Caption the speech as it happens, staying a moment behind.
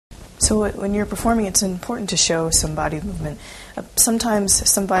So when you're performing, it's important to show some body movement. Sometimes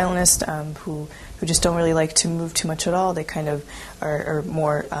some violinists who just don't really like to move too much at all, they kind of are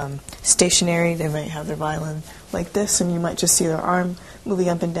more stationary. They might have their violin like this, and you might just see their arm moving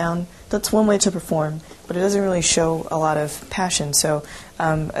up and down. That's one way to perform, but it doesn't really show a lot of passion. So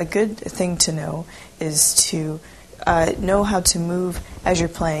a good thing to know is to know how to move as you're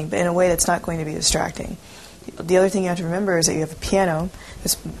playing, but in a way that's not going to be distracting. The other thing you have to remember is that you have a piano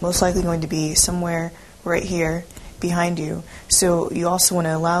that's most likely going to be somewhere right here behind you. So you also want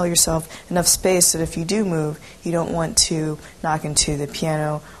to allow yourself enough space that if you do move, you don't want to knock into the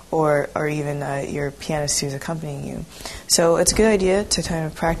piano or even your pianist who's accompanying you. So it's a good idea to kind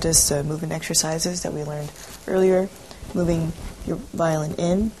of practice the movement exercises that we learned earlier, moving your violin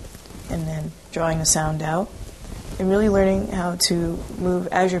in and then drawing the sound out, and really learning how to move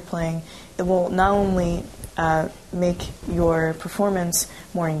as you're playing. It will not only make your performance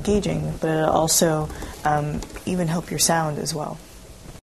more engaging, but it'll also even help your sound as well.